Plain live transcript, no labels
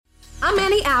I'm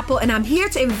Annie Apple, and I'm here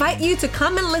to invite you to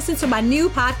come and listen to my new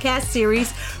podcast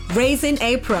series, Raising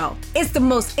a Pro. It's the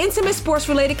most intimate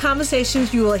sports-related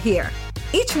conversations you will hear.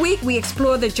 Each week, we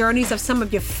explore the journeys of some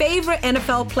of your favorite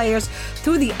NFL players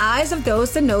through the eyes of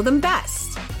those that know them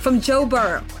best. From Joe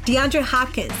Burrow, DeAndre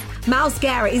Hopkins, Myles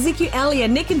Garrett, Ezekiel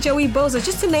Elliott, Nick and Joey Bosa,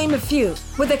 just to name a few.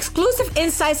 With exclusive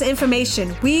insights and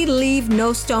information, we leave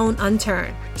no stone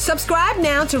unturned. Subscribe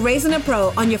now to Raising a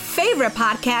Pro on your favorite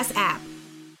podcast app.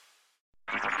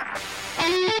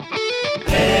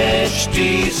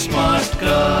 HD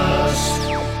Smartcast.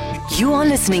 You are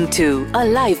listening to a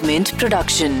Live Mint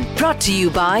production brought to you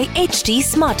by HD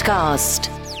Smartcast.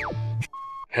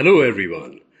 Hello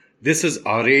everyone. This is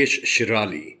Aresh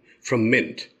Shirali from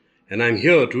Mint, and I'm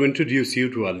here to introduce you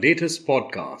to our latest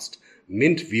podcast,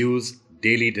 Mint Views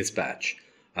Daily Dispatch.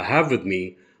 I have with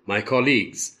me my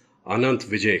colleagues Anant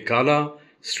Vijay Kala,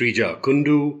 Srija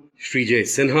Kundu, Srijay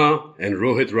Sinha, and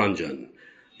Rohit Ranjan.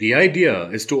 The idea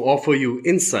is to offer you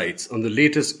insights on the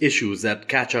latest issues that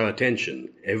catch our attention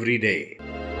every day.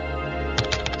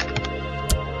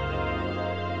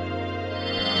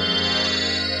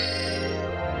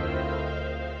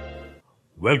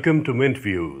 Welcome to Mint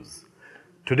Views.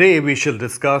 Today we shall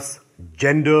discuss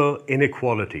gender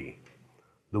inequality.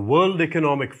 The World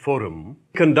Economic Forum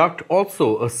conduct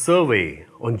also a survey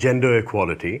on gender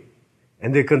equality,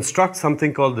 and they construct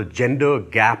something called the Gender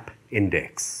Gap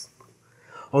Index.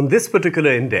 On this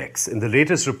particular index, in the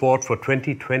latest report for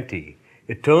 2020,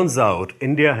 it turns out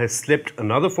India has slipped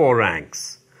another 4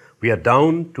 ranks. We are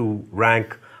down to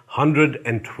rank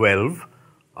 112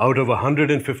 out of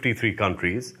 153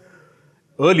 countries.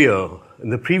 Earlier, in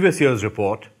the previous year's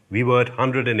report, we were at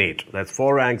 108. That's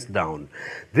 4 ranks down.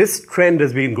 This trend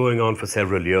has been going on for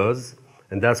several years,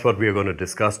 and that's what we are going to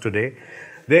discuss today.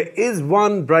 There is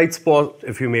one bright spot,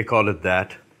 if you may call it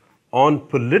that. On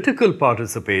political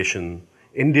participation,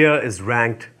 India is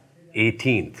ranked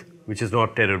 18th, which is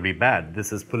not terribly bad.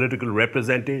 This is political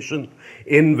representation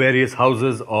in various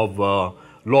houses of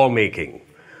lawmaking.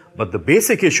 But the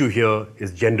basic issue here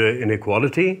is gender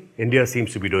inequality. India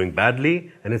seems to be doing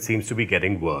badly, and it seems to be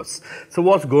getting worse. So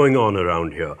what's going on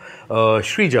around here?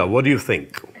 Shrija, what do you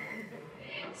think?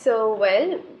 So,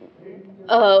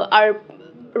 our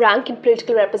rank in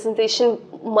political representation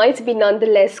might be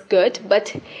nonetheless good,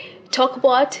 but talk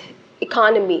about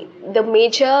economy, the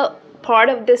major part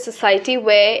of this society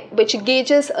which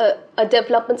gauges a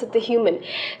development of the human.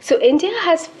 So India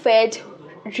has fared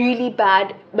really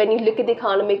bad when you look at the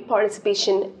economic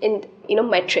participation in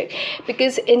metric,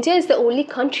 because India is the only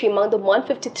country among the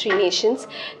 153 nations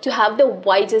to have the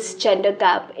widest gender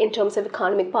gap in terms of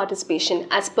economic participation,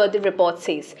 as per the report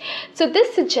says. So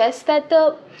this suggests that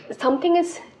something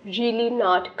is really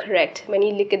not correct when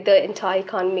you look at the entire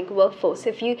economic workforce.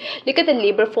 If you look at the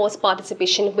labor force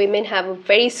participation, women have a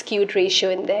very skewed ratio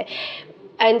in there.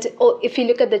 And if you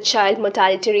look at the child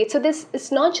mortality rate, so this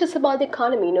is not just about the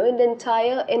economy, in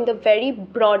the very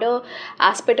broader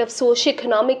aspect of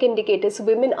socio-economic indicators,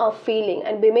 women are failing,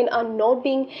 and women are not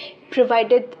being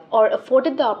provided or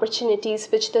afforded the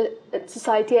opportunities which the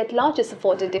society at large is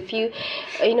afforded. If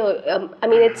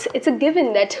it's a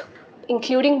given that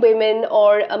including women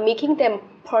or making them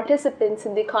participants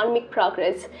in the economic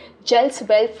progress gels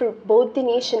well for both the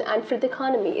nation and for the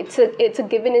economy. It's a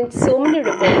given in so many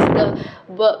reports.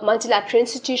 The multilateral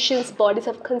institutions, bodies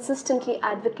have consistently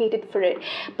advocated for it.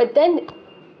 But then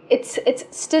it's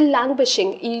still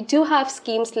languishing. You do have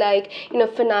schemes like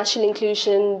financial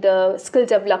inclusion, the skill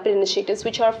development initiatives,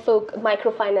 which are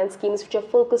microfinance schemes, which are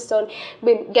focused on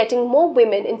getting more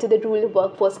women into the rural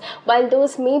workforce. While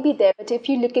those may be there, but if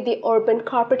you look at the urban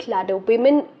corporate ladder,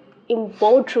 women in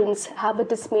boardrooms have a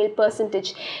dismal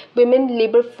percentage. Women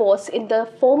labor force in the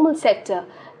formal sector,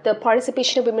 the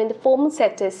participation of women in the formal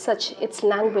sector is such, it's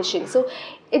languishing. So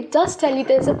it does tell you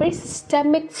there's a very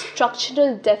systemic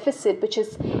structural deficit which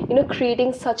is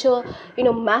creating such a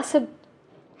massive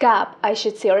gap, I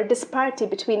should say, or a disparity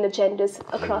between the genders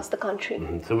across the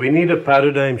country. So we need a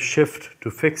paradigm shift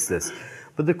to fix this.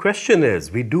 But the question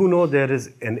is, we do know there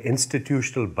is an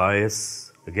institutional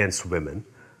bias against women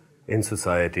in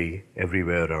society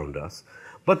everywhere around us.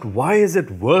 But why is it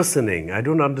worsening? I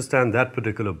don't understand that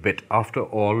particular bit. After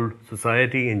all,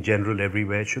 society in general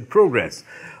everywhere should progress.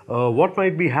 What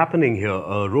might be happening here?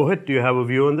 Rohit, do you have a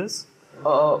view on this?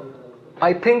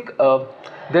 I think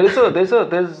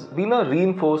there's been a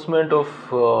reinforcement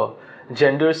of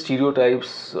gender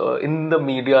stereotypes in the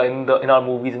media, in our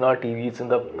movies, in our TVs in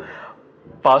the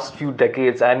past few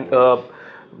decades, and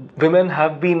women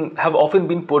have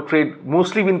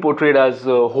mostly been portrayed as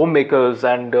homemakers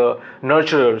and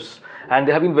nurturers, and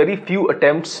there have been very few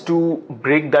attempts to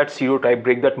break that stereotype,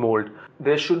 break that mold.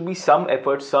 There should be some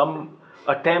effort, some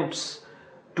attempts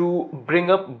to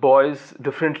bring up boys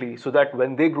differently, so that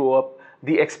when they grow up,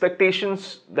 the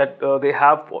expectations that they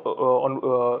have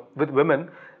with women,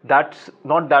 that's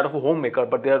not that of a homemaker,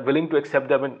 but they are willing to accept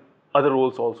them in other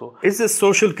roles also. Is this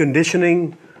social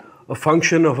conditioning a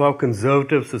function of how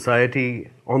conservative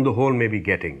society on the whole may be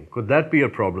getting? Could that be a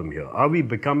problem here? Are we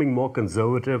becoming more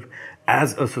conservative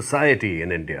as a society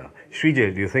in India?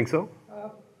 Srijay, do you think so?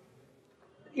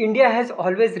 India has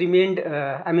always remained,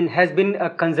 has been a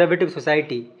conservative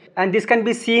society, and this can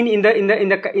be seen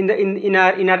in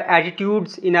our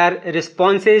attitudes, in our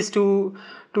responses to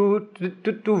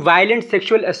violent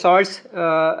sexual assaults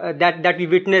that we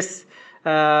witness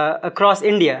across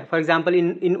India. For example,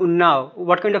 in Unnao,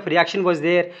 what kind of reaction was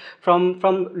there from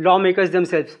lawmakers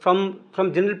themselves, from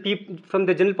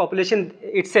the general population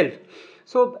itself?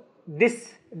 So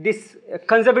this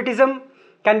conservatism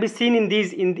can be seen in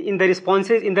the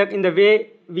responses, in the way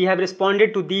we have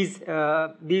responded to these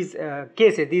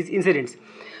cases, these incidents.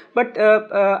 But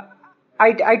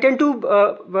I tend to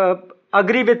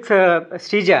agree with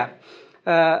Srija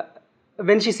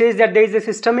when she says that there is a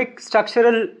systemic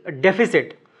structural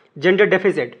deficit, gender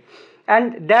deficit,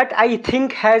 and that I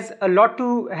think has got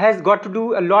to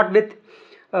do a lot with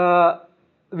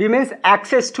women's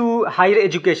access to higher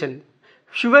education.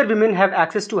 Fewer women have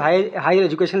access to higher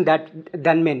education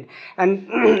than men,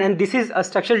 and this is a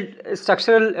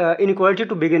structural inequality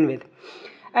to begin with.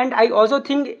 And I also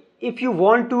think if you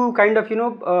want to kind of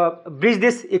bridge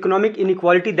this economic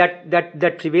inequality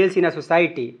that prevails in a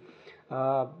society,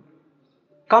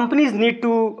 companies need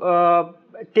to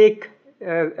take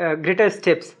greater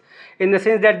steps, in the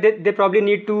sense that they probably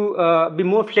need to be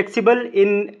more flexible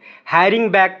in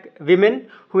hiring back women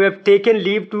who have taken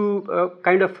leave to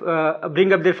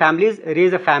bring up their families,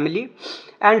 raise a family.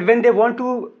 And when they want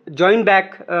to join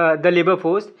back the labor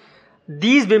force,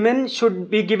 these women should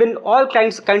be given all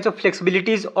kinds of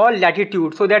flexibilities, all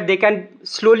latitude, so that they can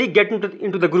slowly get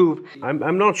into the groove.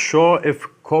 I'm not sure if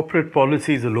corporate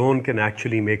policies alone can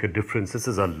actually make a difference. This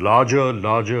is a larger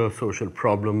social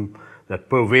problem that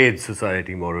pervades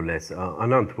society more or less.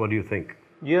 Anant, what do you think?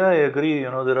 Yeah, I agree.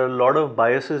 There are a lot of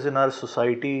biases in our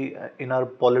society, in our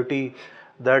polity,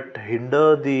 that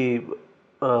hinder the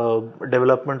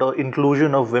development or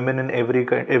inclusion of women in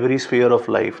every sphere of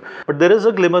life. But there is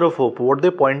a glimmer of hope. What they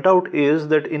point out is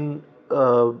that in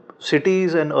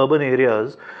cities and urban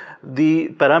areas, the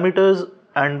parameters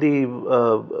and the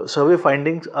survey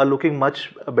findings are looking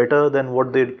much better than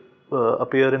what they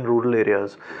appear in rural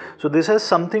areas. So this has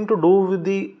something to do with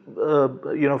the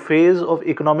phase of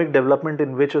economic development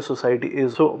in which a society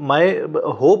is. So my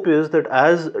hope is that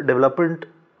as development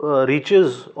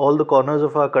reaches all the corners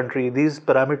of our country, these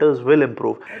parameters will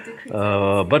improve.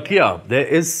 But yeah, there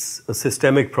is a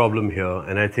systemic problem here,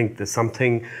 and I think there's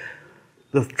something.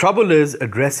 The trouble is,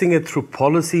 addressing it through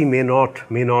policy may not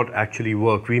actually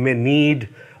work. We may need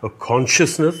a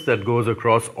consciousness that goes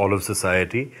across all of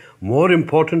society. More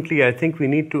importantly, I think we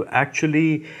need to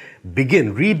actually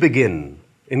re-begin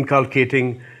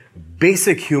inculcating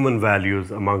basic human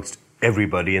values amongst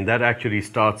everybody, and that actually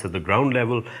starts at the ground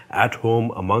level, at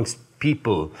home, amongst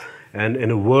people. And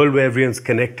in a world where everyone's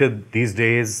connected these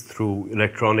days through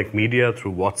electronic media,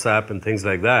 through WhatsApp and things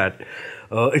like that,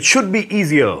 it should be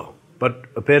easier, but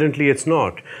apparently it's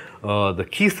not. The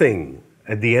key thing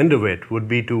at the end of it would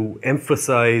be to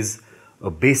emphasize a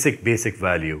basic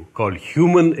value called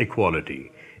human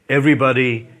equality.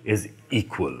 Everybody is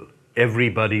equal.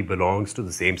 Everybody belongs to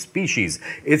the same species.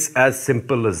 It's as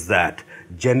simple as that.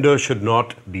 Gender should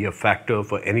not be a factor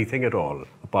for anything at all,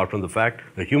 apart from the fact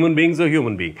that human beings are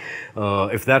human beings.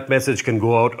 If that message can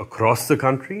go out across the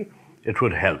country, it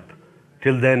would help.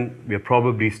 Till then, we're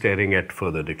probably staring at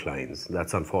further declines.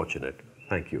 That's unfortunate.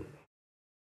 Thank you.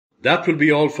 That will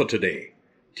be all for today.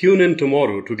 Tune in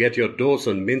tomorrow to get your dose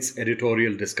on Mint's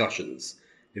editorial discussions.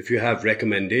 If you have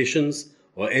recommendations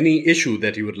or any issue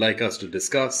that you would like us to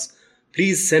discuss,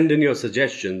 please send in your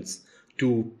suggestions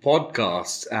to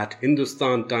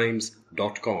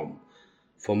podcasts@hindustantimes.com.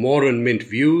 For more on Mint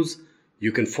views,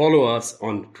 you can follow us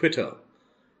on Twitter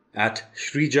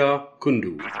 @Shrija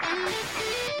Kundu.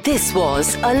 This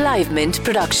was a Live Mint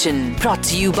production brought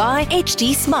to you by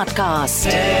HT Smartcast.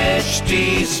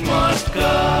 HT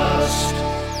Smartcast.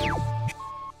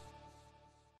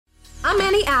 I'm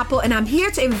Annie Apple, and I'm here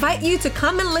to invite you to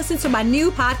come and listen to my new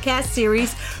podcast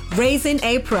series, Raising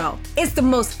a Pro. It's the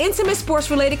most intimate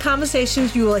sports-related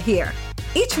conversations you will hear.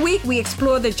 Each week, we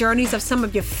explore the journeys of some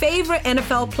of your favorite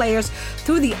NFL players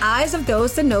through the eyes of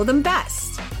those that know them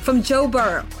best. From Joe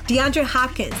Burrow, DeAndre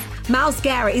Hopkins, Myles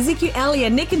Garrett, Ezekiel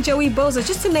Elliott, Nick and Joey Bosa,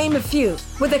 just to name a few.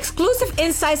 With exclusive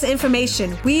insights and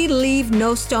information, we leave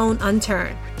no stone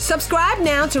unturned. Subscribe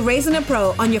now to Raising a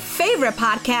Pro on your favorite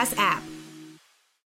podcast app.